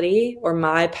reality or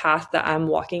my path that I'm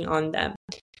walking on them.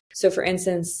 So for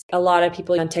instance, a lot of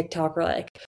people on TikTok are like,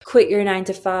 quit your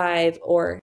 9-to-5,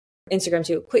 or Instagram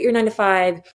too, quit your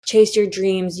 9-to-5, chase your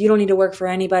dreams, you don't need to work for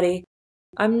anybody.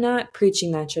 I'm not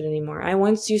preaching that shit anymore. I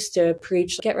once used to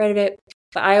preach, get rid of it,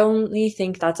 but I only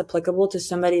think that's applicable to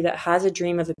somebody that has a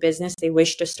dream of a business they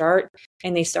wish to start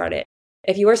and they start it.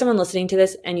 If you are someone listening to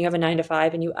this and you have a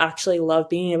 9-to-5 and you actually love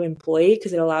being an employee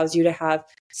because it allows you to have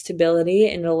stability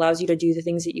and it allows you to do the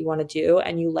things that you want to do,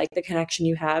 and you like the connection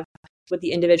you have with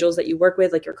the individuals that you work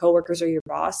with, like your coworkers or your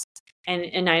boss, and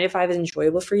a 9-to-5 is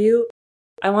enjoyable for you,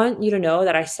 I want you to know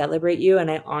that I celebrate you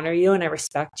and I honor you and I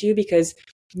respect you, because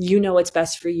you know what's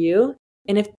best for you.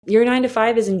 And if your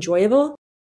 9-to-5 is enjoyable,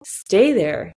 stay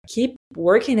there. Keep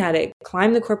working at it.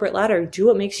 Climb the corporate ladder. Do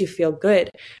what makes you feel good.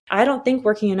 I don't think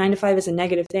working a 9-to-5 is a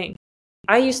negative thing.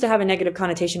 I used to have a negative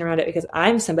connotation around it because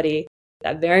I'm somebody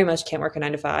that very much can't work a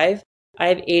 9-to-5. I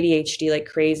have ADHD like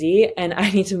crazy, and I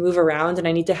need to move around, and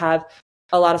I need to have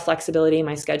a lot of flexibility in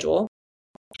my schedule.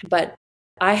 But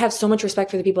I have so much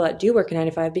respect for the people that do work a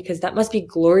 9-to-5, because that must be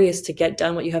glorious to get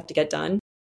done what you have to get done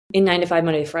in 9-to-5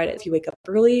 Monday to Friday. If you wake up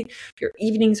early, your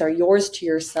evenings are yours to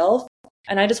yourself.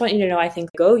 And I just want you to know, I think,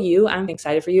 go you. I'm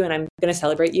excited for you, and I'm going to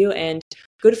celebrate you, and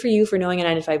good for you for knowing a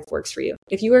 9-to-5 works for you.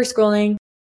 If you are scrolling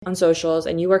on socials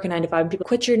and you work a 9-to-5 and people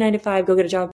quit your 9-to-5, go get a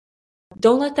job,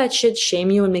 don't let that shit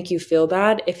shame you and make you feel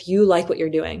bad if you like what you're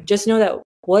doing. Just know that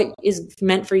what is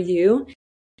meant for you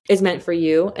is meant for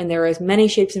you, and there are as many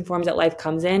shapes and forms that life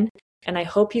comes in. And I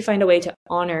hope you find a way to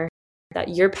honor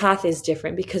that your path is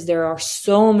different, because there are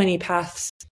so many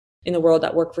paths in the world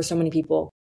that work for so many people.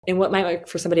 And what might work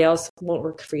for somebody else won't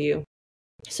work for you.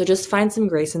 So just find some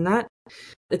grace in that.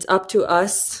 It's up to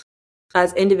us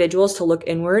as individuals to look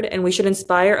inward, and we should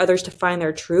inspire others to find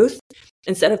their truth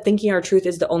instead of thinking our truth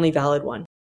is the only valid one.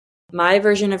 My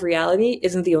version of reality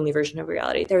isn't the only version of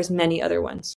reality. There's many other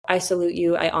ones. I salute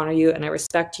you, I honor you, and I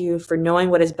respect you for knowing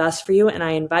what is best for you. And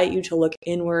I invite you to look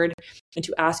inward and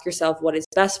to ask yourself what is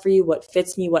best for you, what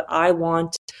fits me, what I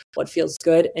want, what feels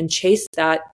good, and chase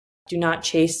that. Do not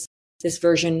chase this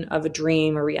version of a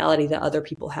dream or reality that other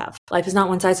people have. Life is not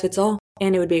one size fits all,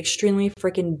 and it would be extremely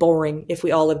freaking boring if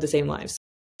we all lived the same lives.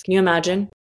 Can you imagine?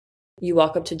 You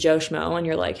walk up to Joe Schmo and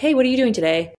you're like, hey, what are you doing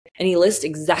today? And he lists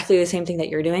exactly the same thing that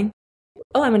you're doing.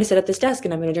 Oh, I'm going to sit at this desk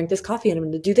and I'm going to drink this coffee and I'm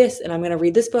going to do this and I'm going to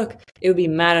read this book. It would be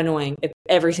mad annoying if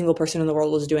every single person in the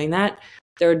world was doing that.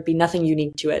 There would be nothing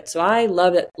unique to it. So I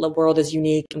love that the world is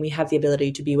unique and we have the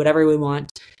ability to be whatever we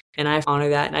want. And I honor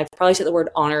that. And I've probably said the word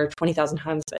honor 20,000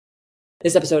 times, but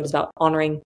this episode is about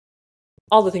honoring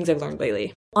all the things I've learned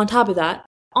lately. On top of that,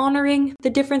 honoring the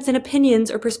difference in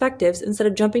opinions or perspectives instead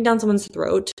of jumping down someone's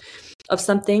throat of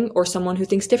something or someone who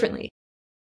thinks differently.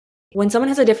 When someone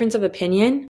has a difference of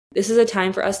opinion, this is a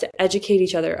time for us to educate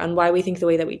each other on why we think the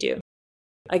way that we do.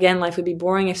 Again, life would be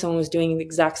boring if someone was doing the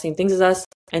exact same things as us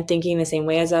and thinking the same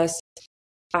way as us.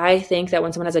 I think that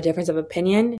when someone has a difference of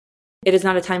opinion, it is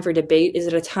not a time for debate. It is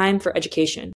a time for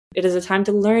education. It is a time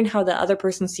to learn how the other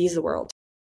person sees the world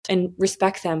and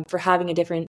respect them for having a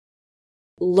different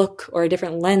look or a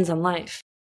different lens on life.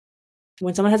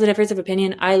 When someone has a difference of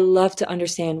opinion, I love to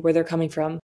understand where they're coming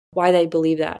from, why they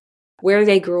believe that, where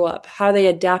they grew up, how they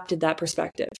adapted that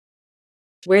perspective,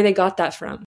 where they got that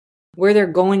from, where they're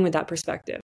going with that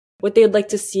perspective, what they'd like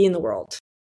to see in the world.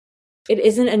 It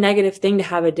isn't a negative thing to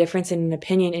have a difference in an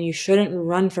opinion, and you shouldn't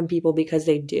run from people because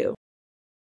they do.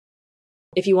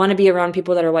 If you want to be around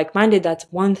people that are like-minded, that's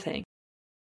one thing.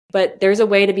 But there's a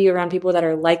way to be around people that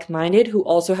are like-minded who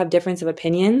also have difference of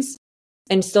opinions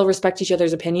and still respect each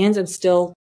other's opinions and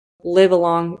still live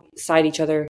alongside each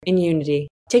other in unity.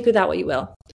 Take with that what you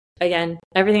will. Again,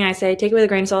 everything I say, take it with a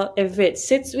grain of salt. If it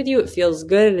sits with you, it feels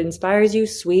good, it inspires you,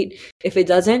 sweet. If it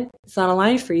doesn't, it's not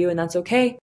aligned for you, and that's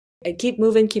okay. And keep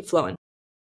moving, keep flowing.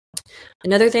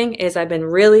 Another thing is I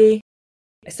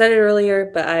said it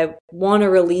earlier, but I want to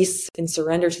release and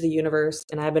surrender to the universe,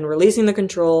 and I've been releasing the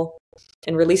control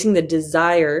and releasing the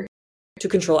desire to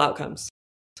control outcomes.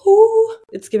 Ooh,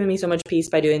 it's given me so much peace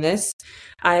by doing this.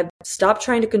 I've stopped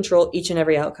trying to control each and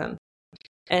every outcome.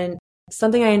 And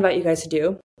something I invite you guys to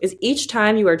do is each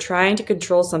time you are trying to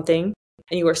control something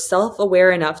and you are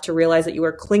self-aware enough to realize that you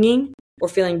are clinging or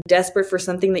feeling desperate for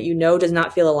something that you know does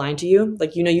not feel aligned to you,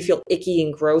 like you know you feel icky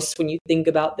and gross when you think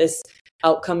about this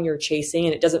outcome you're chasing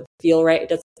and it doesn't feel right,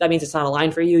 that means it's not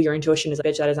aligned for you. Your intuition is a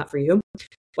bitch, that is not for you.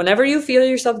 Whenever you feel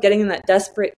yourself getting in that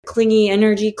desperate, clingy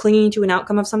energy, clinging to an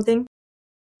outcome of something,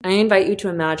 I invite you to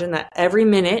imagine that every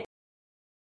minute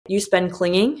you spend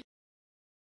clinging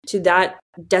to that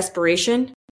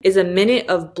desperation is a minute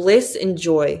of bliss and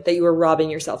joy that you are robbing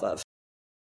yourself of.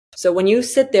 So when you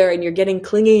sit there and you're getting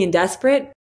clingy and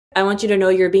desperate, I want you to know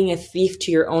you're being a thief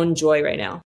to your own joy right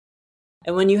now.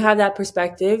 And when you have that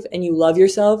perspective and you love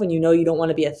yourself and you know you don't want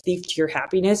to be a thief to your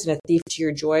happiness and a thief to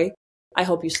your joy, I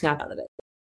hope you snap out of it.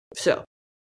 So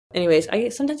anyways,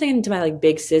 sometimes I get into my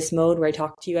big sis mode where I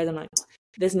talk to you guys. I'm like,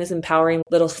 this misempowering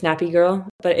little snappy girl,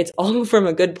 but it's all from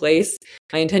a good place.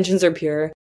 My intentions are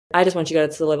pure. I just want you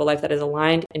guys to live a life that is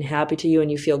aligned and happy to you and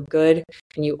you feel good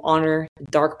and you honor the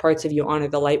dark parts of you, honor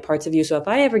the light parts of you. So if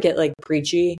I ever get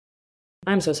preachy,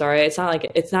 I'm so sorry. It's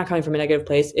not coming from a negative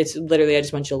place. It's literally, I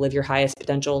just want you to live your highest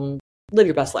potential and live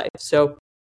your best life. So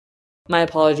my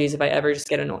apologies if I ever just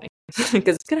get annoying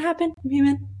because it's going to happen. I'm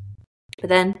human.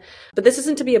 But this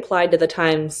isn't to be applied to the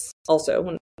times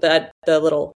also, the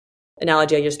little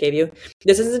analogy I just gave you.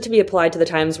 This isn't to be applied to the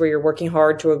times where you're working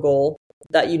hard to a goal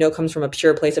that you know comes from a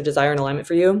pure place of desire and alignment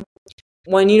for you.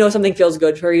 When you know something feels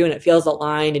good for you and it feels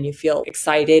aligned and you feel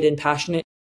excited and passionate,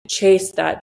 chase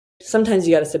that. Sometimes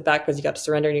you got to sit back because you got to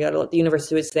surrender and you got to let the universe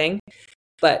do its thing.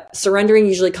 But surrendering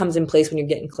usually comes in place when you're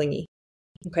getting clingy.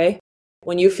 Okay?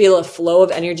 When you feel a flow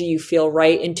of energy, you feel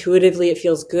right. Intuitively, it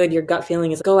feels good. Your gut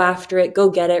feeling is go after it,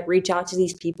 go get it, reach out to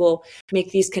these people,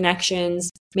 make these connections,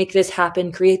 make this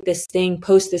happen, create this thing,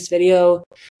 post this video,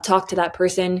 talk to that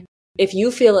person. If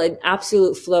you feel an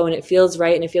absolute flow and it feels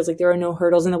right and it feels like there are no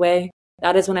hurdles in the way,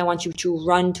 that is when I want you to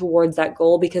run towards that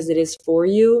goal because it is for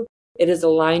you, it is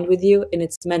aligned with you, and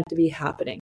it's meant to be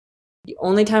happening. The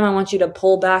only time I want you to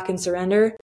pull back and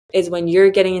surrender is when you're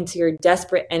getting into your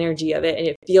desperate energy of it and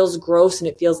it feels gross and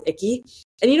it feels icky.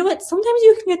 And you know what? Sometimes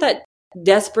you can get that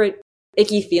desperate,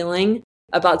 icky feeling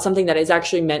about something that is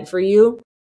actually meant for you,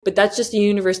 but that's just the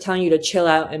universe telling you to chill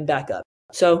out and back up.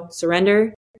 So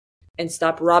surrender and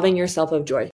stop robbing yourself of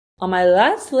joy. On my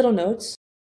last little notes,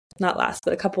 not last,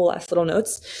 but a couple last little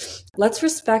notes, let's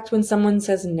respect when someone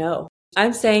says no.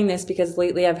 I'm saying this because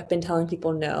lately I've been telling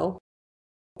people no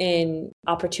in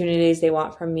opportunities they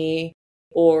want from me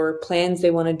or plans they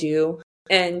want to do.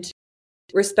 And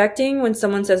respecting when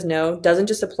someone says no doesn't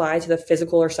just apply to the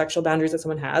physical or sexual boundaries that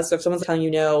someone has. So if someone's telling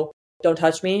you no, don't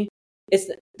touch me,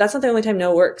 that's not the only time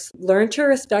no works. Learn to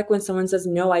respect when someone says,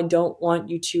 no, I don't want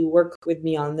you to work with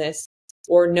me on this,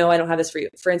 or no, I don't have this for you.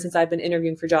 For instance, I've been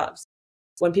interviewing for jobs.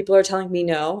 When people are telling me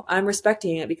no, I'm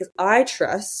respecting it because I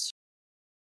trust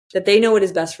that they know what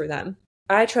is best for them.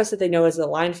 I trust that they know what is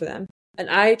aligned for them. And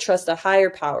I trust a higher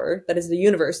power that is the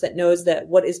universe that knows that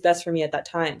what is best for me at that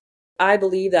time. I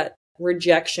believe that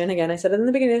rejection, again, I said it in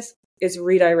the beginning, is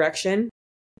redirection.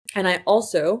 And I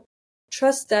also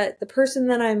trust that the person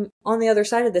that I'm on the other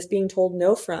side of this being told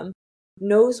no from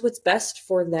knows what's best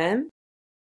for them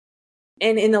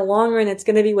And in the long run, it's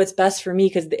going to be what's best for me,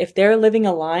 because if they're living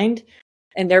aligned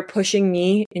and they're pushing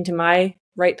me into my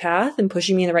right path and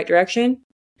pushing me in the right direction,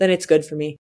 then it's good for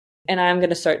me. And I'm going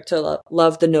to start to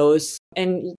love the no's.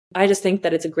 And I just think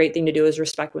that it's a great thing to do, is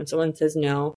respect when someone says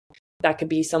no. That could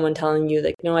be someone telling you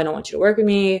like, no, I don't want you to work with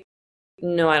me.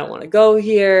 No, I don't want to go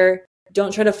here.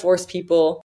 Don't try to force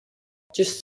people.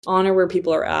 Just honor where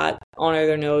people are at, honor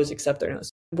their no's, accept their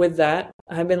no's. With that,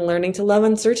 I've been learning to love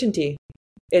uncertainty.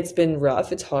 It's been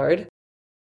rough. It's hard.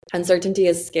 Uncertainty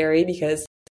is scary because,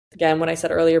 again, what I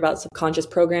said earlier about subconscious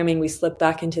programming, we slip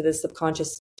back into the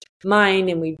subconscious mind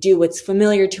and we do what's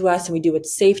familiar to us and we do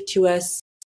what's safe to us.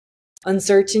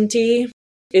 Uncertainty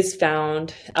is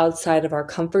found outside of our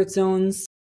comfort zones.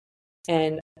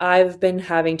 And I've been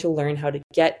having to learn how to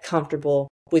get comfortable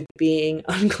with being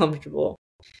uncomfortable.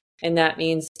 And that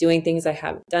means doing things I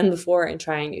haven't done before and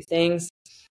trying new things,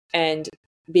 and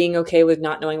being okay with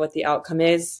not knowing what the outcome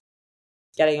is,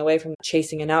 getting away from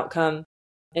chasing an outcome,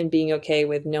 and being okay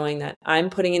with knowing that I'm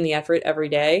putting in the effort every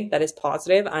day that is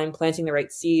positive. I'm planting the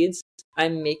right seeds.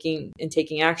 I'm making and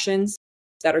taking actions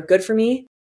that are good for me.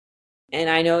 And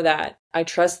I know that I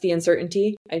trust the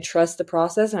uncertainty. I trust the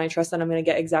process, and I trust that I'm going to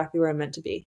get exactly where I'm meant to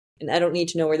be. And I don't need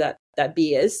to know where that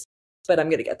B is, but I'm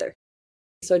going to get there.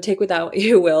 So take with that what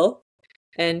you will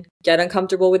and get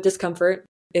uncomfortable with discomfort.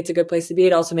 It's a good place to be.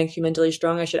 It also makes you mentally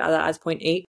strong. I should add that as point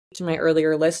 8 to my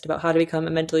earlier list about how to become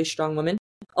a mentally strong woman.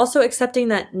 Also accepting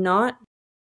that not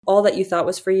all that you thought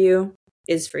was for you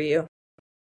is for you.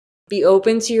 Be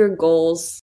open to your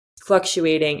goals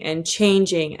fluctuating and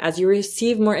changing as you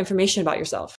receive more information about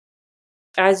yourself.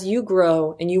 As you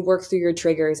grow and you work through your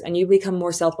triggers and you become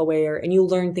more self-aware and you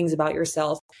learn things about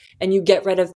yourself and you get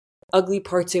rid of ugly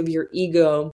parts of your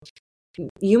ego,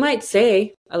 you might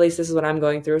say, at least this is what I'm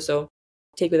going through, so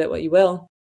take with it what you will.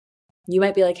 You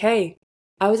might be like, hey,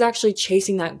 I was actually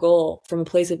chasing that goal from a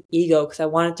place of ego because I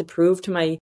wanted to prove to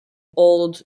my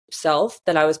old self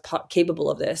that I was capable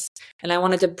of this. And I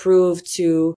wanted to prove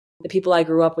to the people I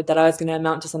grew up with that I was going to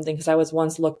amount to something, because I was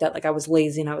once looked at like I was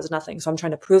lazy and I was nothing. So I'm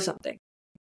trying to prove something.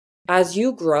 As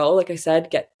you grow, like I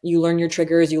said, you learn your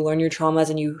triggers, you learn your traumas,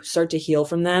 and you start to heal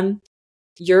from them.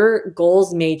 Your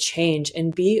goals may change,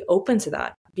 and be open to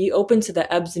that. Be open to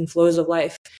the ebbs and flows of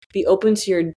life. Be open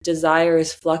to your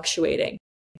desires fluctuating.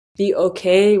 Be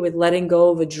okay with letting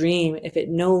go of a dream if it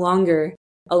no longer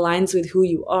aligns with who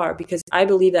you are. Because I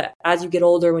believe that as you get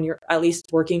older, when you're at least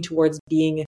working towards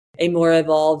being a more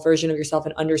evolved version of yourself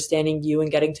and understanding you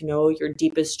and getting to know your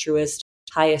deepest, truest,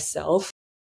 highest self,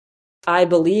 I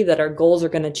believe that our goals are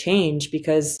going to change,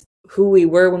 because who we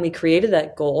were when we created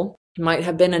that goal might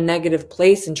have been a negative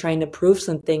place and trying to prove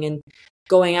something and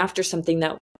going after something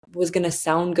that was going to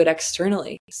sound good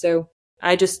externally. So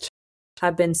I just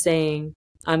have been saying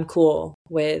I'm cool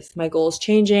with my goals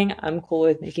changing. I'm cool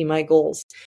with making my goals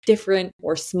different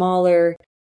or smaller.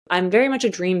 I'm very much a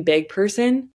dream big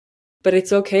person, but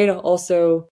it's okay to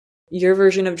also, your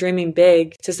version of dreaming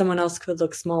big to someone else could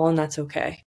look small, and that's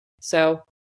okay. So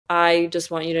I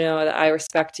just want you to know that I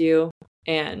respect you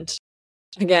and,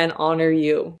 again, honor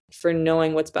you for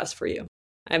knowing what's best for you.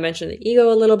 I mentioned the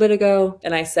ego a little bit ago,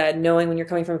 and I said knowing when you're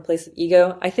coming from a place of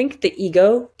ego. I think the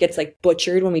ego gets like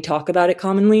butchered when we talk about it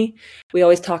commonly. We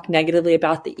always talk negatively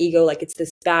about the ego like it's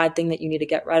this bad thing that you need to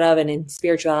get rid of. And in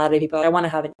spirituality, people are, I want to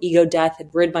have an ego death and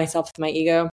rid myself of my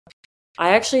ego.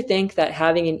 I actually think that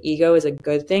having an ego is a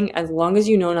good thing as long as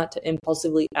you know not to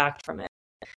impulsively act from it.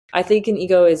 I think an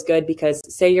ego is good because,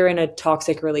 say you're in a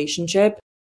toxic relationship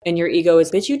and your ego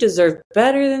is, bitch, you deserve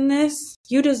better than this.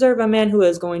 You deserve a man who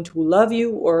is going to love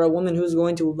you or a woman who's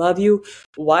going to love you.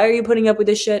 Why are you putting up with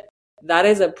this shit? That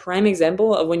is a prime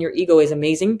example of when your ego is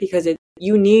amazing, because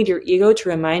you need your ego to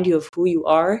remind you of who you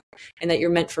are and that you're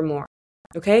meant for more.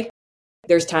 Okay?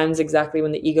 There's times exactly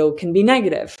when the ego can be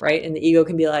negative, right? And the ego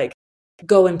can be like,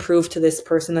 go and prove to this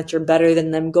person that you're better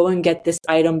than them. Go and get this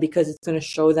item because it's going to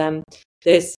show them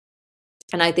this.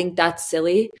 And I think that's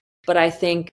silly. But I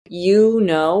think you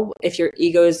know if your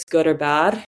ego is good or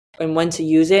bad and when to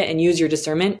use it, and use your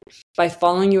discernment by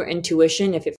following your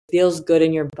intuition if it feels good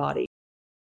in your body.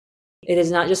 It is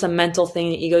not just a mental thing.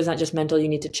 The ego is not just mental. You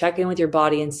need to check in with your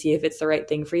body and see if it's the right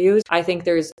thing for you. I think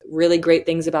there's really great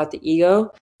things about the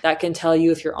ego that can tell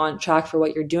you if you're on track for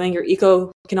what you're doing. Your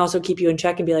ego can also keep you in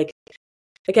check and be like,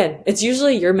 again, it's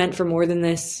usually you're meant for more than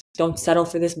this. Don't settle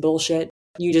for this bullshit.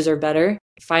 You deserve better.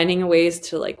 Finding ways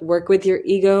to like work with your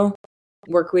ego,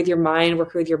 work with your mind,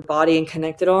 work with your body, and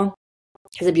connect it all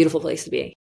is a beautiful place to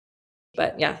be.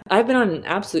 But yeah, I've been on an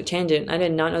absolute tangent. I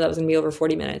did not know that was going to be over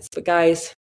 40 minutes. But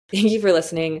guys, thank you for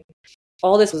listening.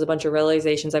 All this was a bunch of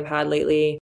realizations I've had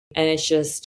lately. And it's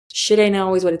just, shit ain't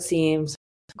always what it seems.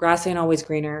 Grass ain't always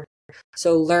greener.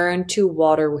 So learn to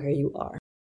water where you are.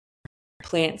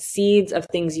 Plant seeds of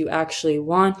things you actually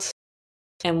want.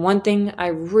 And one thing I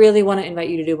really want to invite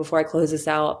you to do before I close this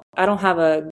out, I don't have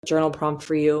a journal prompt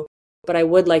for you, but I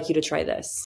would like you to try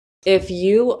this. If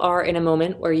you are in a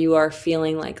moment where you are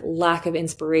feeling like lack of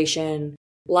inspiration,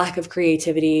 lack of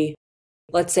creativity,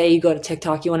 let's say you go to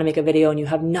TikTok, you want to make a video and you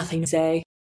have nothing to say,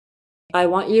 I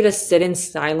want you to sit in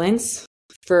silence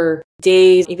for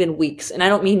days, even weeks. And I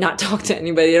don't mean not talk to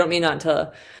anybody. I don't mean not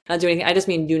do anything. I just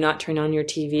mean do not turn on your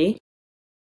TV.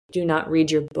 Do not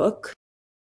read your book.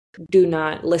 Do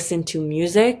not listen to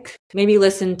music. Maybe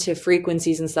listen to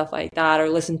frequencies and stuff like that, or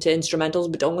listen to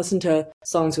instrumentals, but don't listen to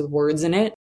songs with words in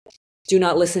it. Do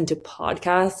not listen to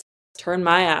podcasts. Turn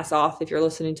my ass off if you're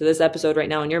listening to this episode right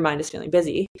now and your mind is feeling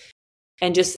busy.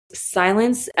 And just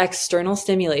silence external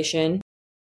stimulation.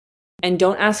 And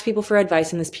don't ask people for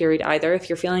advice in this period either. If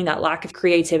you're feeling that lack of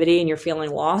creativity and you're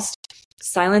feeling lost,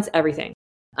 silence everything.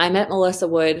 I met Melissa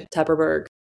Wood Tepperberg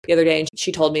the other day and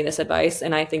she told me this advice,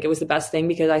 and I think it was the best thing,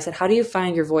 because I said, how do you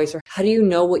find your voice, or how do you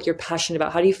know what you're passionate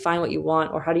about? How do you find what you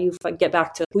want, or how do you get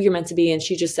back to who you're meant to be? And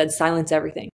she just said, silence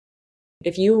everything.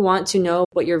 If you want to know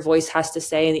what your voice has to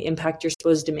say and the impact you're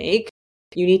supposed to make,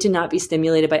 you need to not be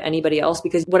stimulated by anybody else,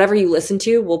 because whatever you listen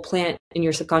to will plant in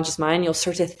your subconscious mind. You'll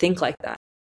start to think like that.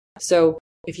 So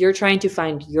if you're trying to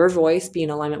find your voice, be in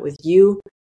alignment with you,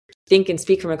 think and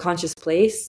speak from a conscious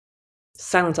place,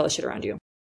 silence all the shit around you.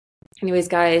 Anyways,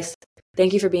 guys,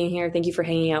 thank you for being here. Thank you for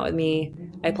hanging out with me.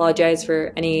 I apologize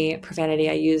for any profanity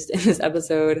I used in this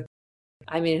episode.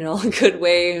 I mean it in all good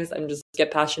ways. I'm just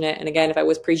get passionate. And again, if I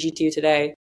was preachy to you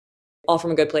today, all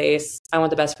from a good place. I want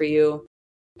the best for you.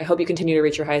 I hope you continue to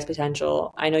reach your highest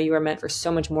potential. I know you are meant for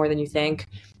so much more than you think.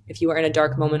 If you are in a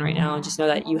dark moment right now, just know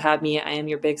that you have me. I am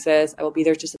your big sis. I will be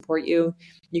there to support you.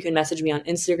 You can message me on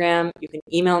Instagram. You can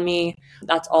email me.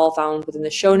 That's all found within the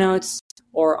show notes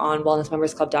or on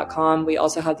wellnessmembersclub.com. We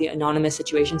also have the anonymous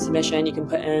situation submission. You can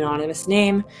put an anonymous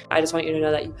name. I just want you to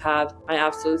know that you have my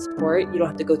absolute support. You don't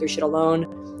have to go through shit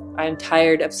alone. I am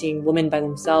tired of seeing women by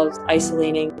themselves,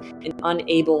 isolating and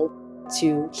unable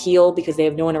to heal because they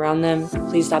have no one around them.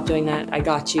 Please stop doing that. I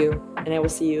got you. And I will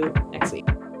see you next week.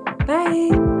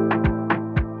 Bye.